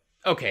to.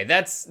 Okay,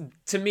 that's,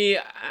 to me,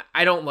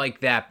 I don't like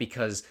that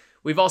because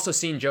we've also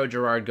seen Joe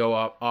Girard go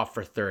off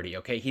for 30,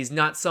 okay? He's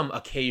not some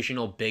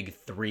occasional big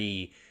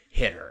three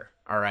hitter,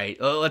 all right?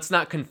 Let's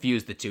not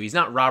confuse the two. He's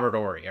not Robert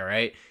Horry, all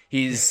right?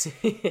 He's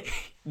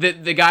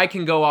the guy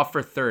can go off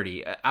for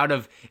 30.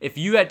 If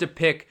you had to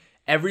pick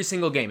every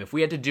single game, if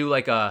we had to do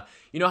like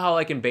you know how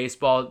like in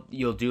baseball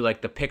you'll do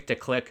like the pick to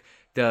click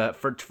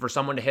for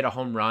someone to hit a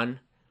home run?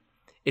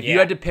 If you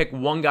had to pick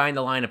one guy in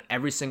the lineup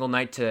every single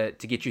night to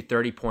get you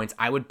 30 points,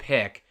 I would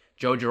pick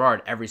Joe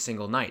Girard every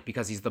single night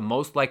because he's the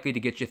most likely to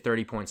get you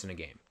 30 points in a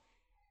game.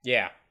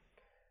 Yeah.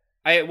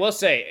 I will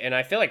say, and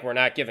I feel like we're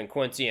not giving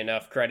Quincy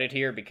enough credit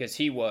here because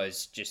he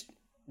was just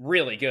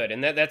really good.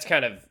 And that's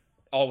kind of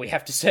all we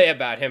have to say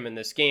about him in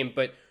this game.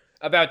 But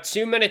about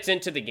 2 minutes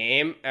into the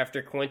game,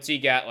 after Quincy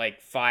got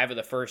like 5 of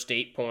the first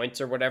 8 points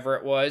or whatever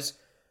it was,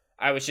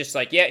 I was just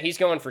like, yeah, he's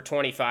going for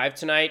 25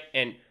 tonight.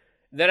 And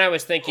then I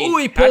was thinking, oh,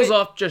 he pulls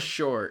off just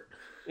short.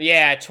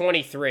 Yeah,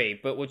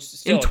 23, but which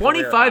still in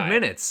 25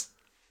 minutes.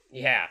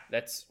 Yeah,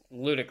 that's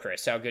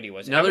ludicrous how good he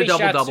was. Another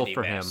double-double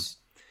for him.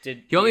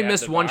 He only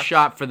missed one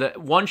shot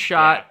one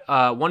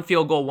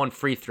field goal, one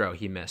free throw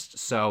he missed.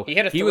 So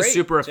he was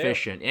super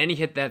efficient, and he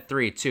hit that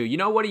three too. You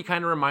know what he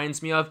kind of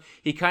reminds me of?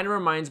 He kind of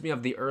reminds me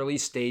of the early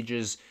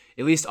stages,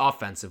 at least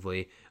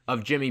offensively,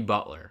 of Jimmy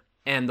Butler.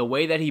 And the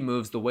way that he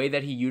moves, the way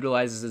that he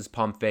utilizes his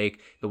pump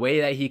fake, the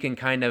way that he can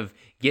kind of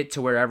get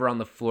to wherever on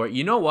the floor.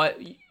 You know what?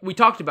 We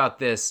talked about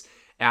this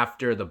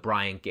after the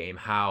Bryant game,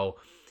 how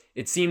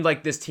it seemed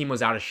like this team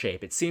was out of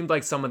shape. It seemed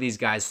like some of these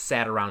guys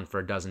sat around for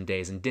a dozen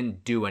days and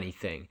didn't do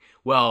anything.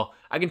 Well,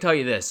 I can tell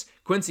you this.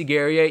 Quincy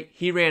Guerrier,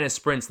 he ran his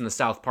sprints in the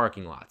South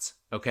parking lots,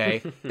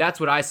 okay?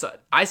 That's what I saw.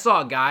 I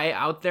saw a guy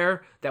out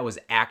there that was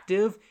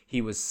active. He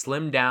was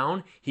slimmed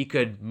down. He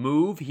could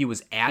move. He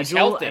was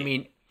agile. I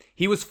mean,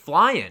 he was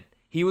flying.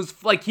 He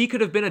was like, he could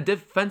have been a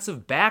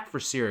defensive back for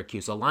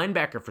Syracuse, a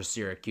linebacker for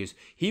Syracuse.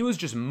 He was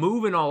just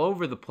moving all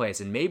over the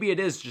place. And maybe it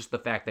is just the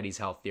fact that he's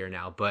healthier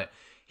now, but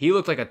he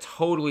looked like a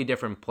totally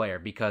different player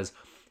because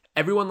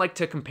everyone liked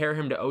to compare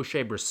him to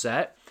O'Shea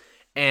Brissett.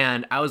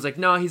 And I was like,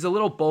 no, he's a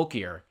little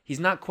bulkier. He's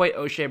not quite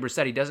O'Shea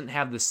Brissett. He doesn't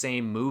have the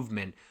same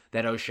movement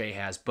that O'Shea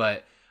has.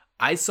 But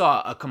I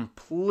saw a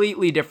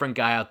completely different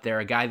guy out there,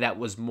 a guy that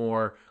was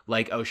more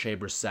like O'Shea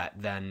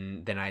Brissett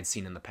than I had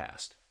seen in the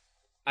past.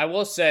 I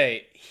will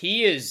say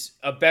he is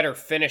a better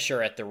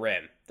finisher at the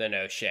rim than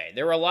O'Shea.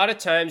 There were a lot of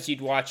times you'd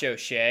watch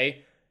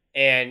O'Shea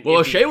and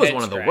O'Shea was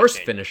one of the worst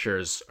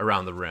finishers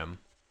around the rim.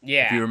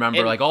 Yeah. If you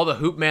remember, like all the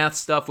hoop math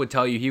stuff would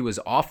tell you he was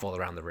awful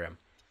around the rim.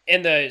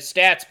 And the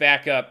stats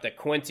back up that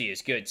Quincy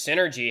is good.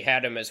 Synergy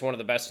had him as one of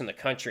the best in the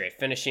country at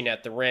finishing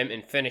at the rim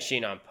and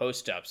finishing on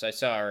post-ups. I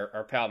saw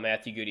our pal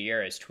Matthew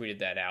Gutierrez tweeted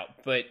that out.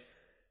 But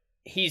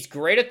he's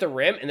great at the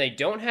rim, and they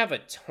don't have a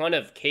ton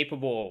of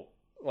capable,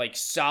 like,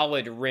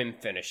 solid rim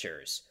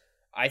finishers.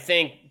 I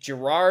think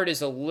Girard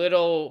is a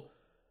little,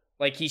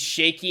 like, he's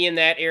shaky in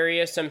that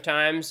area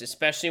sometimes,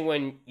 especially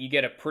when you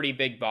get a pretty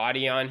big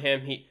body on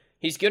him.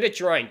 He's good at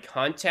drawing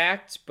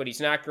contact, but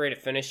he's not great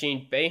at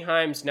finishing.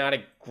 Boeheim's not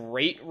a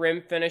great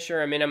rim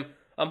finisher. I mean,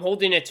 I'm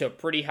holding it to a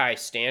pretty high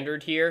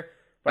standard here.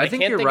 But I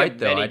think you're right,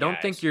 though. I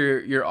don't think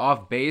you're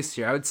off base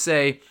here. I would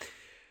say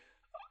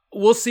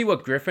we'll see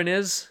what Griffin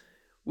is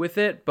with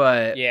it,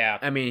 but yeah,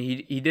 I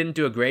mean, he didn't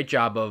do a great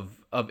job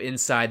of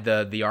inside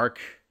the arc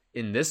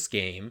in this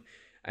game.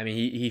 I mean,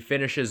 he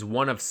finishes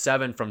 1 of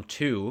 7 from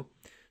 2,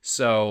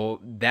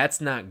 so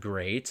that's not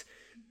great.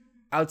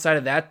 Outside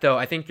of that, though,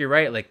 I think you're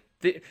right. Like,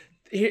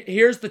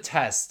 here's the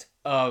test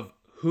of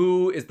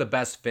who is the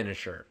best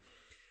finisher.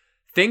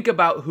 Think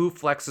about who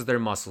flexes their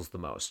muscles the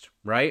most,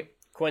 right?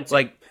 Quincy.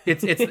 Like,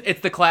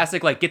 it's the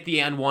classic, like, get the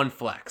N1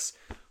 flex.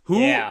 Who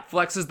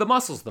flexes the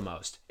muscles the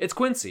most? It's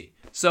Quincy.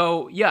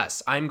 So,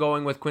 yes, I'm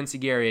going with Quincy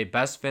Guerrier,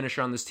 best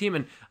finisher on this team.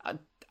 And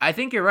I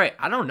think you're right.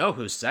 I don't know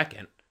who's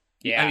second.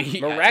 Yeah, I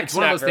mean, Marek's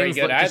not very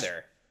good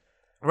either.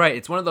 Right,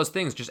 it's one of those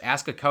things. Just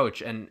ask a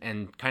coach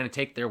and kind of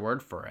take their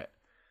word for it.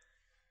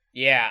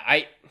 Yeah,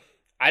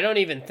 I don't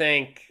even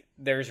think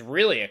there's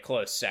really a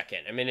close second.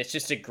 I mean, it's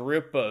just a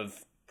group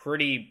of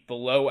pretty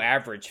below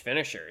average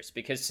finishers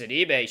because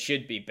Sidibe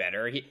should be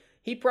better.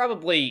 He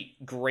probably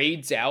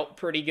grades out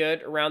pretty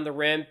good around the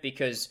rim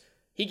because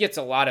he gets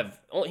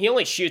he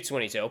only shoots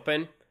when he's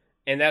open,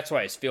 and that's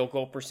why his field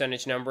goal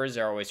percentage numbers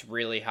are always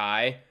really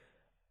high.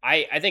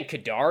 I think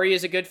Kadary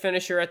is a good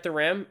finisher at the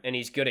rim, and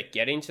he's good at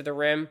getting to the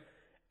rim.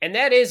 And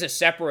that is a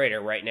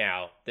separator right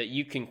now that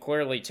you can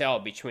clearly tell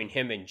between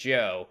him and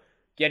Joe.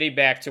 Getting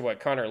back to what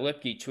Connor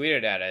Lipke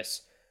tweeted at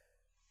us,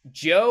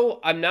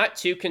 Joe, I'm not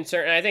too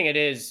concerned. I think it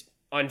is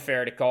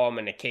unfair to call him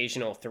an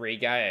occasional 3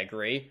 guy. I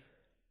agree.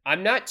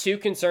 I'm not too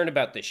concerned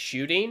about the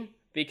shooting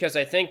because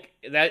I think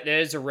that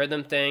is a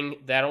rhythm thing.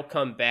 That'll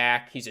come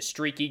back. He's a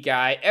streaky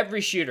guy.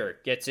 Every shooter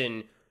gets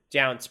in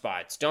down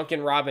spots.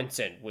 Duncan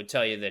Robinson would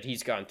tell you that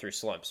he's gone through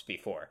slumps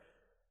before.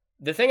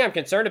 The thing I'm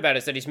concerned about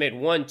is that he's made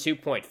 1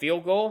 2-point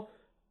field goal,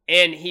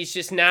 and he's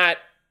just not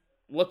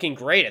looking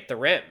great at the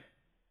rim.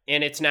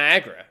 And it's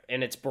Niagara,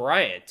 and it's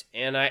Bryant.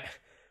 And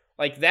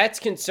that's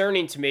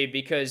concerning to me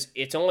because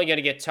it's only going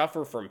to get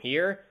tougher from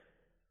here.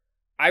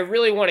 I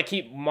really want to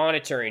keep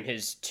monitoring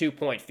his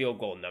 2-point field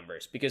goal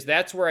numbers because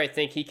that's where I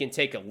think he can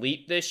take a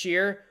leap this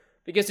year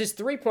because his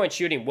 3-point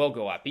shooting will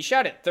go up. He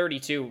shot at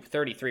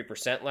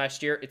 33%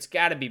 last year. It's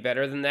got to be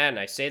better than that, and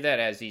I say that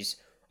as he's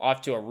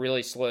off to a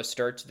really slow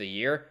start to the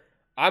year.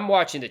 I'm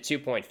watching the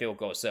 2-point field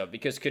goals, though,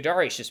 because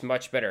Kadary is just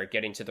much better at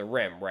getting to the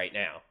rim right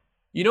now.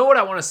 You know what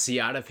I want to see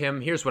out of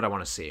him? Here's what I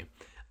want to see.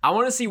 I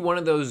want to see one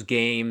of those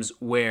games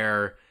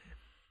where,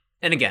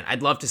 and again,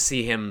 I'd love to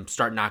see him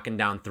start knocking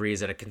down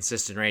threes at a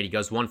consistent rate. He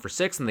goes 1 for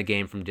 6 in the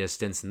game from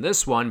distance in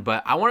this one,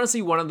 but I want to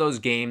see one of those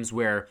games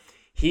where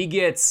he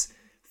gets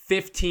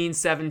 15,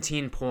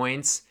 17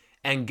 points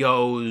and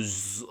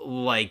goes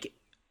like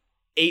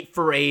 8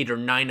 for 8 or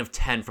 9 of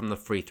 10 from the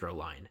free throw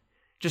line.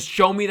 Just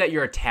show me that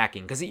you're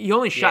attacking because he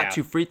only shot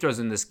 2 free throws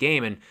in this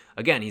game. And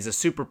again, he's a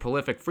super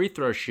prolific free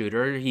throw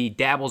shooter. He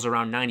dabbles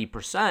around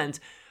 90%,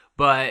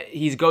 but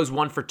he goes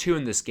 1 for 2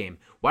 in this game.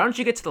 Why don't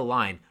you get to the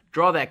line,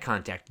 draw that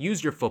contact,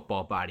 use your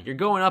football body? You're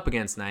going up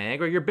against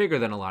Niagara. You're bigger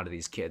than a lot of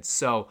these kids.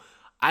 So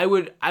I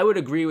would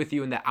agree with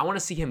you in that I want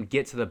to see him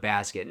get to the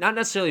basket. Not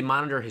necessarily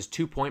monitor his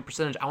 2-point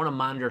percentage. I want to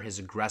monitor his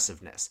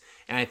aggressiveness.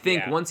 And I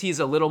think once he's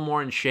a little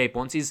more in shape,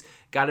 once he's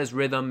got his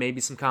rhythm,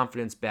 maybe some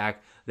confidence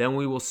back, then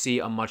we will see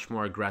a much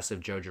more aggressive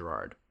Joe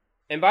Girard.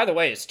 And by the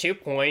way, his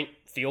 2-point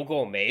field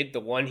goal made, the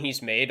one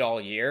he's made all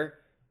year,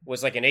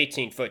 was like an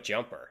 18-foot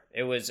jumper.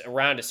 It was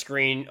around a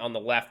screen on the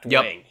left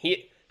wing.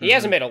 He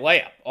hasn't made a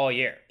layup all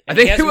year. I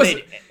think it was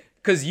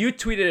because you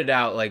tweeted it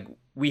out like,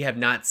 we have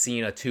not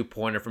seen a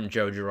 2-pointer from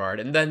Joe Girard.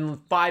 And then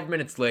 5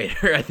 minutes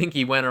later, I think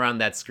he went around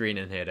that screen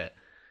and hit it.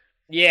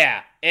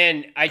 Yeah,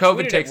 and I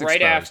tweeted it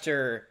right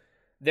after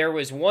there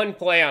was one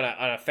play on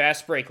a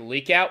fast break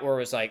leak out where it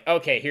was like,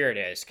 okay, here it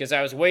is. Because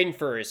I was waiting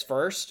for his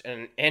first,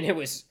 and it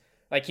was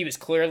like he was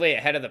clearly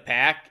ahead of the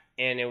pack,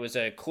 and it was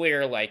a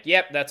clear like,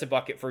 yep, that's a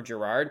bucket for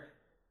Girard.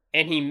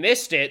 And he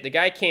missed it. The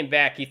guy came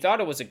back. He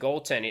thought it was a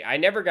goaltending. I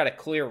never got a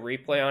clear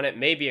replay on it.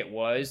 Maybe it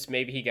was.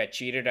 Maybe he got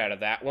cheated out of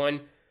that one.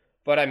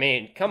 But, I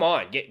mean, come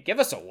on. Give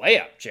us a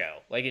layup, Joe.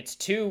 Like, it's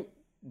 2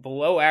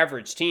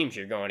 below-average teams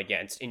you're going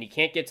against, and you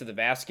can't get to the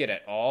basket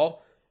at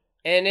all.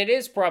 And it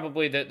is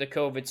probably the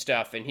COVID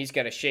stuff, and he's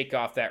got to shake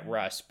off that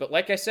rust. But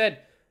like I said,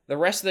 the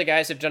rest of the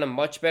guys have done a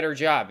much better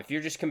job. If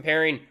you're just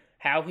comparing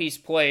how he's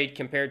played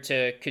compared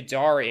to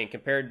Kadary and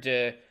compared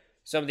to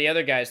some of the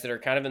other guys that are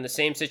kind of in the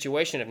same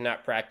situation of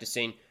not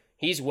practicing,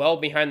 he's well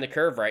behind the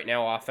curve right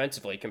now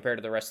offensively compared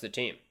to the rest of the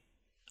team.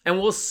 And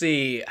we'll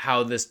see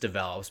how this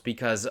develops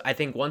because I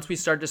think once we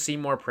start to see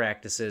more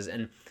practices,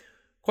 and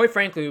quite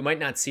frankly, we might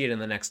not see it in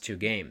the next 2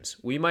 games.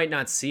 We might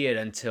not see it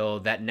until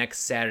that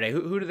next Saturday.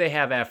 Who do they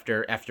have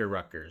after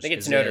Rutgers? I think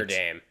it's Notre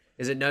Dame.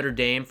 Is it Notre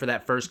Dame for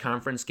that first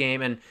conference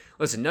game? And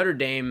listen, Notre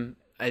Dame,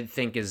 I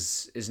think,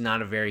 is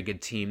not a very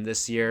good team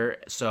this year.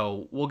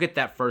 So we'll get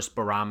that first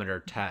barometer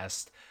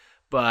test.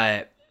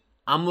 But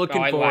I'm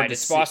looking forward to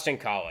It's Boston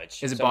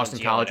College. Is it Boston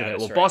College? Okay.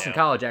 Well, Boston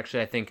College,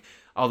 actually, I think,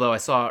 although I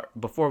saw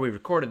before we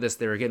recorded this,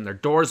 they were getting their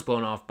doors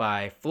blown off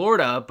by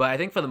Florida. But I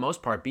think for the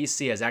most part,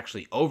 BC has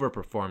actually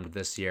overperformed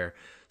this year.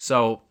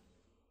 So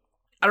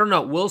I don't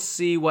know. We'll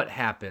see what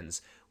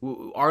happens.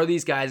 Are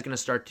these guys going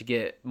to start to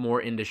get more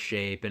into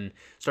shape and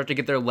start to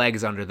get their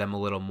legs under them a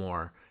little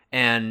more?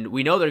 And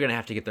we know they're going to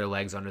have to get their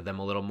legs under them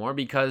a little more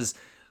because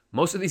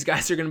most of these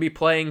guys are going to be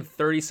playing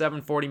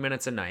 37, 40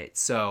 minutes a night.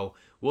 So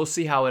we'll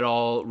see how it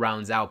all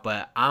rounds out.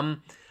 But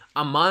I'm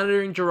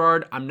monitoring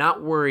Girard. I'm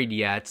not worried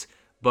yet,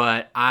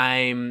 but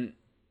I'm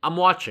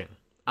watching.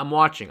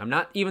 I'm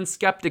not even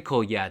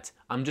skeptical yet.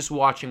 I'm just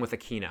watching with a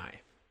keen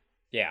eye.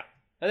 Yeah,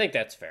 I think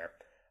that's fair.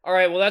 All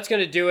right, well, that's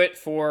going to do it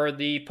for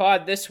the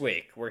pod this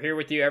week. We're here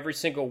with you every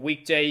single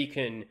weekday. You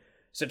can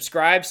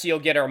subscribe so you'll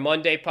get our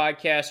Monday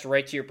podcast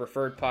right to your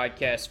preferred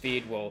podcast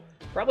feed. We'll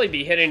probably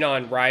be hitting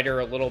on Ryder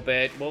a little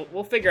bit.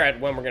 We'll figure out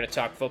when we're going to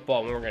talk football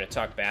and when we're going to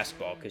talk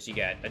basketball because you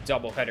got a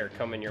doubleheader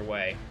coming your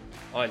way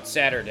on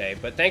Saturday.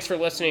 But thanks for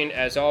listening.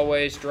 As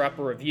always, drop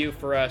a review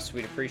for us.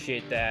 We'd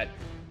appreciate that.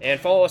 And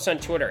follow us on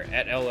Twitter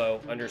at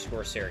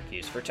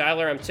 @LO_Syracuse. For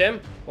Tyler, I'm Tim.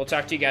 We'll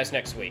talk to you guys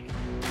next week.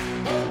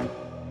 Bye.